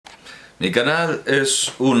Mi canal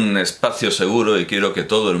es un espacio seguro y quiero que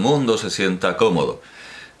todo el mundo se sienta cómodo.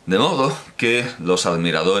 De modo que los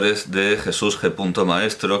admiradores de Jesús G.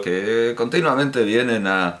 Maestro, que continuamente vienen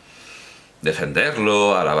a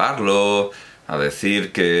defenderlo, a alabarlo, a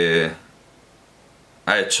decir que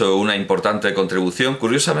ha hecho una importante contribución.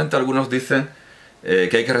 Curiosamente algunos dicen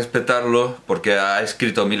que hay que respetarlo porque ha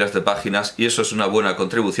escrito miles de páginas y eso es una buena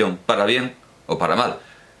contribución, para bien o para mal.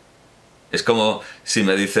 Es como si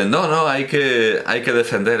me dicen, no, hay que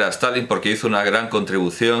defender a Stalin porque hizo una gran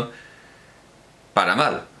contribución para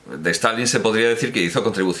mal. De Stalin se podría decir que hizo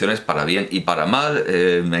contribuciones para bien y para mal.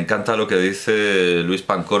 Me encanta lo que dice Luis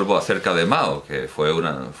Pancorbo acerca de Mao, que fue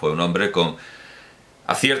un hombre con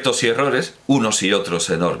aciertos y errores, unos y otros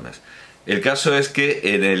enormes. El caso es que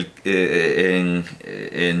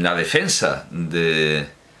en la defensa de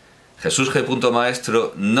Jesús G.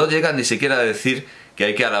 Maestro no llega ni siquiera a decir que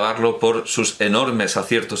hay que alabarlo por sus enormes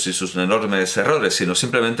aciertos y sus enormes errores, sino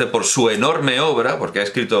simplemente por su enorme obra, porque ha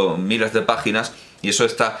escrito miles de páginas y eso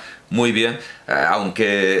está muy bien,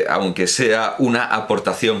 aunque sea una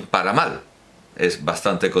aportación para mal. Es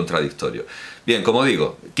bastante contradictorio. Bien, como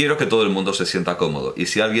digo, quiero que todo el mundo se sienta cómodo y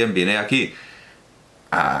si alguien viene aquí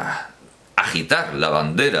a agitar la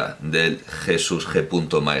bandera del Jesús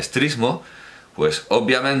G. Maestrismo, pues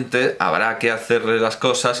obviamente habrá que hacerle las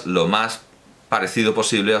cosas lo más parecido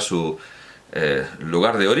posible a su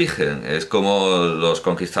lugar de origen. Es como los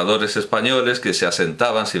conquistadores españoles que se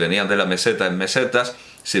asentaban, si venían de la meseta, en mesetas,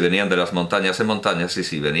 si venían de las montañas, en montañas, y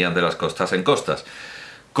si venían de las costas, en costas.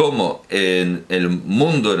 Como en el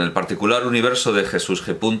mundo, en el particular universo de Jesús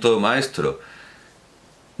G. Maestro,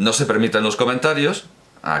 no se permiten los comentarios,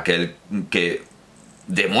 aquel que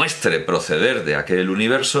demuestre proceder de aquel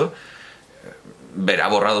universo verá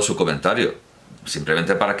borrado su comentario,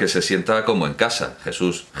 simplemente para que se sienta como en casa.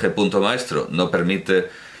 Jesús G. Maestro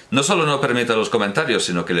no solo no permite los comentarios,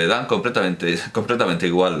 sino que le dan completamente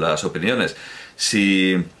igual las opiniones.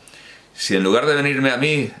 Si en lugar de venirme a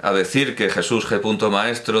mí a decir que Jesús G.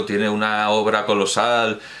 Maestro tiene una obra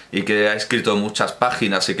colosal y que ha escrito muchas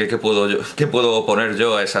páginas y que qué puedo poner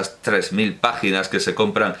yo a esas 3000 páginas que se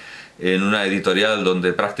compran en una editorial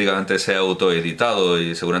donde prácticamente se ha autoeditado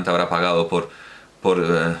y seguramente habrá pagado por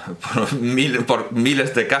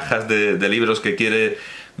miles de cajas de libros que quiere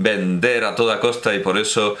vender a toda costa, y por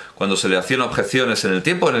eso cuando se le hacían objeciones, en el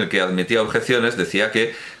tiempo en el que admitía objeciones, decía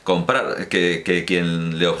que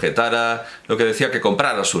quien le objetara lo que decía, que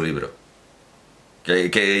comprara su libro,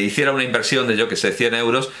 que hiciera una inversión de, yo que sé, 100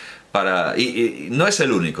 euros para... Y no es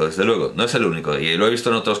el único, desde luego, no es el único, y lo he visto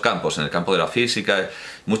en otros campos, en el campo de la física,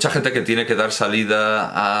 mucha gente que tiene que dar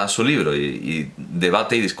salida a su libro y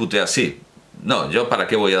debate y discute así. No, yo ¿para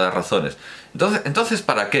qué voy a dar razones? Entonces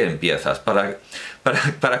 ¿para qué empiezas? ¿Para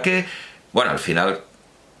qué? Bueno, al final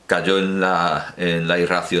cayó en la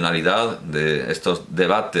irracionalidad de estos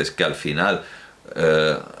debates que al final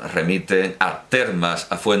remiten a termas,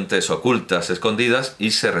 a fuentes ocultas, escondidas,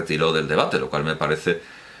 y se retiró del debate, lo cual me parece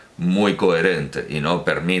muy coherente y no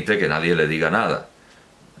permite que nadie le diga nada.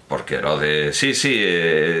 Porque lo de,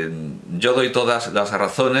 yo doy todas las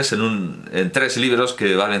razones en 3 libros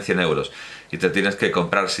que valen 100 euros y te tienes que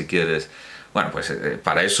comprar si quieres. Bueno, pues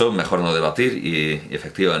para eso mejor no debatir y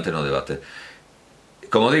efectivamente no debate.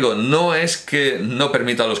 Como digo, no es que no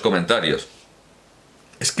permita los comentarios,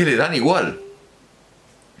 es que le dan igual.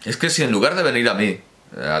 Es que si en lugar de venir a mí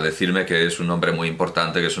a decirme que es un hombre muy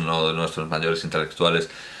importante, que es uno de nuestros mayores intelectuales,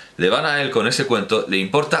 le van a él con ese cuento, le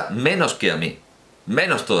importa menos que a mí.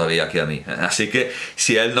 Menos todavía que a mí. Así que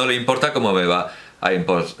si a él no le importa, ¿cómo me va a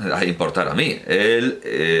importar a mí? Él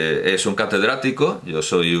es un catedrático, yo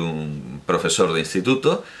soy un profesor de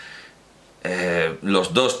instituto,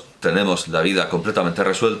 los dos tenemos la vida completamente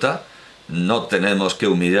resuelta, no tenemos que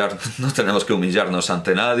humillarnos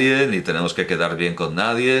ante nadie, ni tenemos que quedar bien con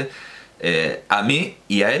nadie. A mí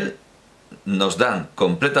y a él nos dan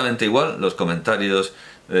completamente igual los comentarios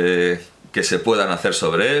que se puedan hacer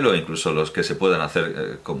sobre él o incluso los que se puedan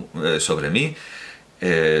hacer sobre mí.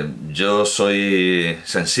 Yo soy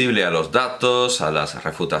sensible a los datos, a las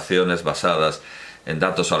refutaciones basadas en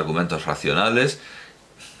datos o argumentos racionales,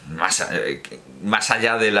 más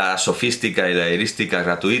allá de la sofística y la heurística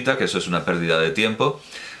gratuita, que eso es una pérdida de tiempo,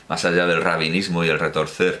 más allá del rabinismo y el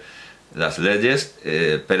retorcer las leyes,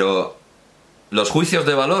 pero los juicios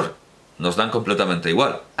de valor nos dan completamente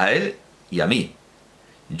igual, a él y a mí.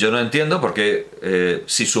 Yo no entiendo por qué,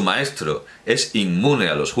 si su maestro es inmune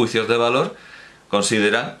a los juicios de valor,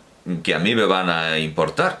 consideran que a mí me van a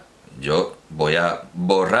importar. Yo voy a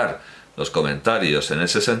borrar los comentarios en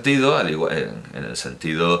ese sentido, al igual, en el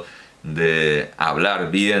sentido de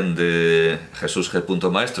hablar bien de Jesús G.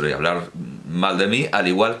 Maestro y hablar mal de mí, al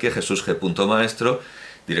igual que Jesús G. Maestro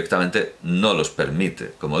directamente no los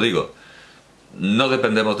permite. Como digo, no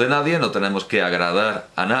dependemos de nadie, no tenemos que agradar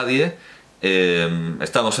a nadie,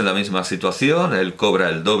 estamos en la misma situación, él cobra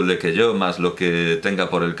el doble que yo más lo que tenga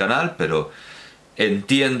por el canal, pero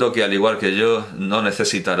entiendo que al igual que yo no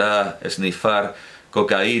necesitará snifar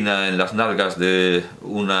cocaína en las nalgas de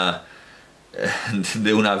una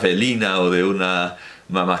velina o de una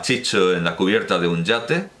mamachicho en la cubierta de un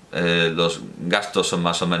yate. Los gastos son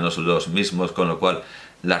más o menos los mismos, con lo cual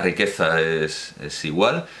la riqueza es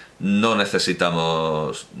igual. No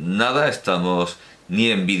necesitamos nada, estamos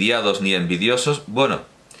ni envidiados ni envidiosos. Bueno,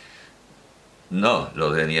 no,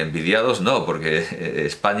 lo de ni envidiados no, porque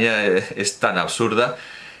España es tan absurda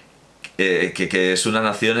que es una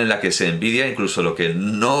nación en la que se envidia incluso lo que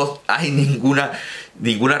no hay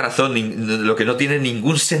ninguna razón, lo que no tiene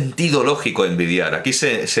ningún sentido lógico envidiar. Aquí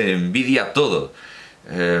se envidia todo.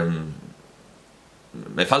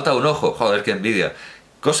 Me falta un ojo, joder, qué envidia.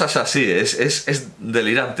 Cosas así, es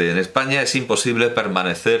delirante. En España es imposible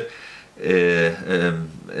permanecer, es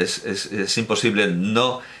imposible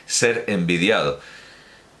no ser envidiado.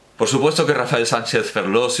 Por supuesto que Rafael Sánchez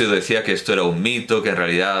Ferlosio decía que esto era un mito, que en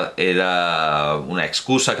realidad era una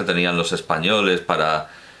excusa que tenían los españoles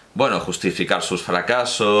para, bueno, justificar sus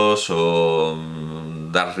fracasos o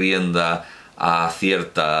dar rienda a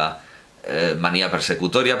cierta manía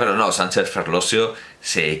persecutoria, pero no, Sánchez Ferlosio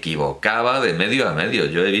se equivocaba de medio a medio.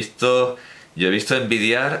 Yo he visto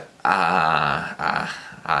envidiar a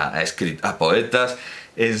poetas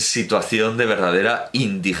en situación de verdadera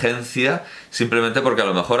indigencia, simplemente porque a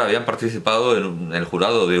lo mejor habían participado en el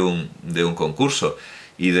jurado de un concurso.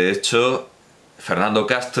 Y de hecho, Fernando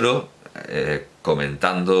Castro,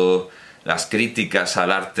 comentando las críticas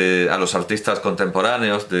al arte, a los artistas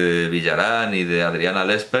contemporáneos de Villarán y de Adriana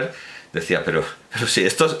Lesper, decía, pero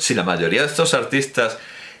si la mayoría de estos artistas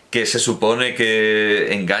que se supone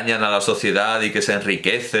que engañan a la sociedad y que se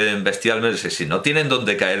enriquecen bestialmente, si no tienen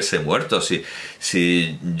donde caerse muertos,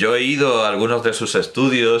 si yo he ido a algunos de sus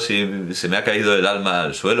estudios y se me ha caído el alma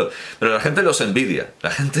al suelo, pero la gente los envidia,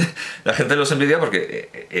 la gente los envidia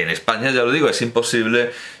porque en España, ya lo digo, es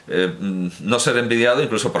imposible no ser envidiado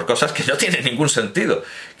incluso por cosas que no tienen ningún sentido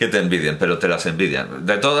que te envidien, pero te las envidian.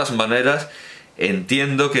 De todas maneras,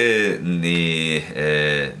 entiendo que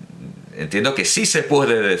sí se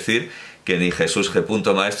puede decir que ni Jesús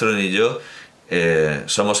G. Maestro ni yo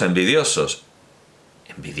somos envidiosos.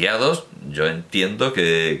 Envidiados, yo entiendo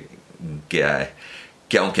que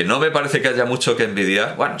aunque no me parece que haya mucho que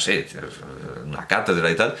envidiar, bueno, sí, una cátedra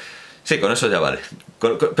y tal, sí, con eso ya vale.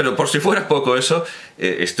 Pero por si fuera poco eso,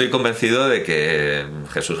 estoy convencido de que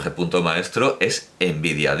Jesús G. Maestro es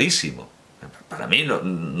envidiadísimo. Para mí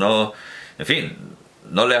no, en fin,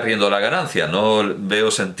 no le arriendo la ganancia, no veo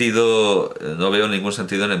ningún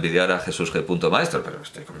sentido en envidiar a Jesús G. Maestro, pero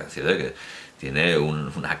estoy convencido de que tiene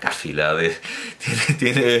una cáfila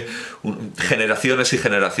tiene generaciones y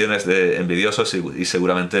generaciones de envidiosos y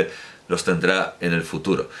seguramente los tendrá en el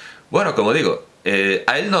futuro. Bueno, como digo,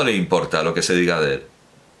 a él no le importa lo que se diga de él.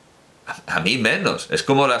 A mí menos. Es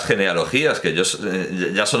como las genealogías, que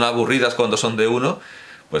ya son aburridas cuando son de uno.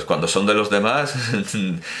 Pues cuando son de los demás,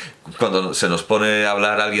 cuando se nos pone a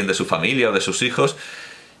hablar alguien de su familia o de sus hijos,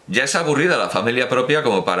 ya es aburrida la familia propia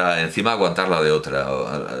como para encima aguantar la de otra.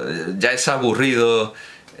 Ya es aburrido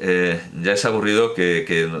que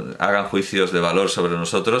hagan juicios de valor sobre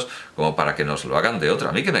nosotros como para que nos lo hagan de otra.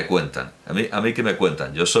 A mí que me cuentan, a mí que me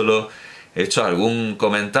cuentan. Yo solo he hecho algún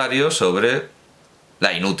comentario sobre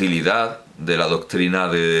la inutilidad de la doctrina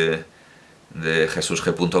de Jesús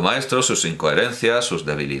G. Maestro, sus incoherencias, sus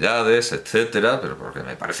debilidades, etcétera, pero porque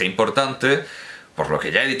me parece importante, por lo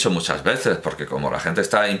que ya he dicho muchas veces, porque como la gente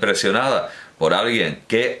está impresionada por alguien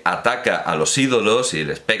que ataca a los ídolos y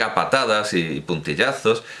les pega patadas y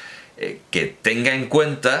puntillazos, que tenga en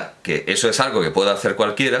cuenta que eso es algo que puede hacer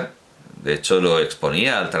cualquiera. De hecho lo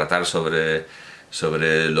exponía al tratar sobre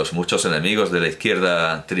los muchos enemigos de la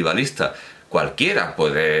izquierda tribalista. Cualquiera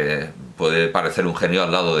puede parecer un genio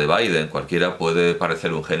al lado de Biden, cualquiera puede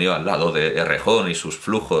parecer un genio al lado de Errejón y sus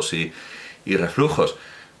flujos y reflujos.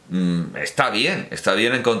 Está bien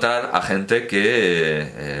encontrar a gente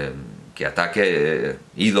que ataque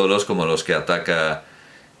ídolos como los que ataca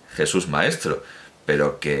Jesús Maestro,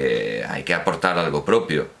 pero que hay que aportar algo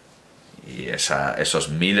propio. Y esos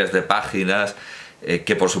miles de páginas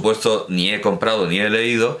que por supuesto ni he comprado ni he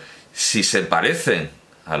leído, si se parecen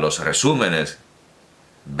a los resúmenes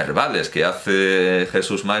verbales que hace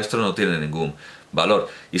Jesús Maestro, no tiene ningún valor.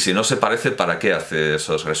 Y si no se parece, ¿para qué hace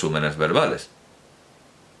esos resúmenes verbales?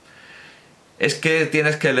 es que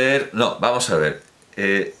tienes que leer... No, vamos a ver.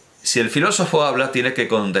 Si el filósofo habla, tiene que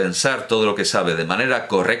condensar todo lo que sabe de manera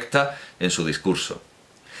correcta en su discurso.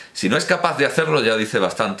 Si no es capaz de hacerlo, ya dice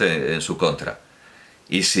bastante en su contra.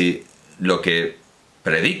 Y si lo que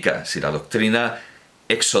predica, si la doctrina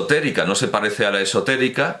exotérica no se parece a la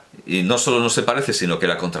esotérica, y no solo no se parece, sino que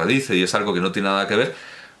la contradice y es algo que no tiene nada que ver,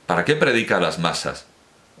 ¿para qué predica a las masas?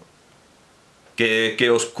 ¿Qué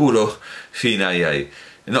oscuro fin hay ahí?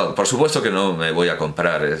 No, por supuesto que no me voy a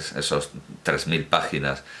comprar esos 3.000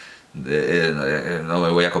 páginas, no me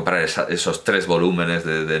voy a comprar esos 3 volúmenes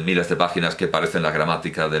de miles de páginas que parecen la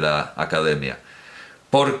gramática de la academia.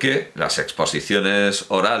 Porque las exposiciones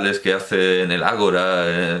orales que hace en el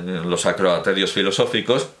Ágora, en los acrobaterios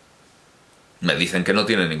filosóficos, me dicen que no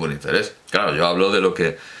tienen ningún interés. Claro, yo hablo de lo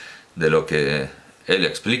que él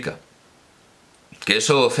explica. Que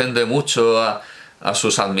eso ofende mucho a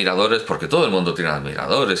sus admiradores, porque todo el mundo tiene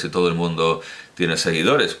admiradores y todo el mundo tiene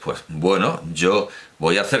seguidores. Pues bueno, yo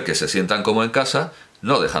voy a hacer que se sientan como en casa,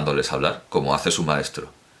 no dejándoles hablar, como hace su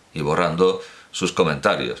maestro, y borrando sus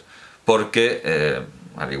comentarios. Porque,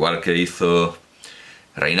 al igual que hizo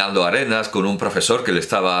Reinaldo Arenas con un profesor que le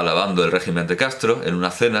estaba alabando el régimen de Castro en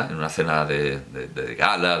una cena de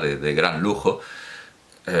gala, de gran lujo,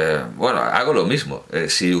 bueno, hago lo mismo.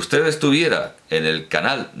 Si usted estuviera en el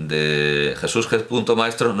canal de Jesús G.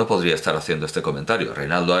 Maestro, no podría estar haciendo este comentario.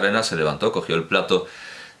 Reinaldo Arenas se levantó, cogió el plato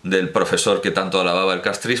del profesor que tanto alababa el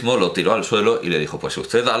castrismo, lo tiró al suelo y le dijo: pues si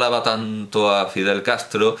usted alaba tanto a Fidel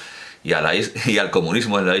Castro y al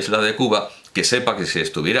comunismo en la isla de Cuba, que sepa que si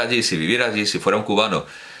estuviera allí, si viviera allí, si fuera un cubano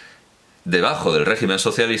debajo del régimen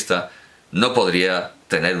socialista, no podría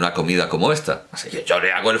tener una comida como esta. Así que yo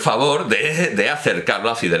le hago el favor de acercarlo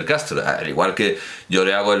a Fidel Castro, al igual que yo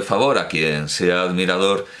le hago el favor a quien sea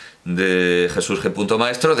admirador de Jesús G.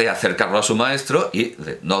 Maestro de acercarlo a su maestro y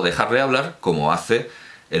de no dejarle hablar como hace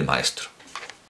el maestro.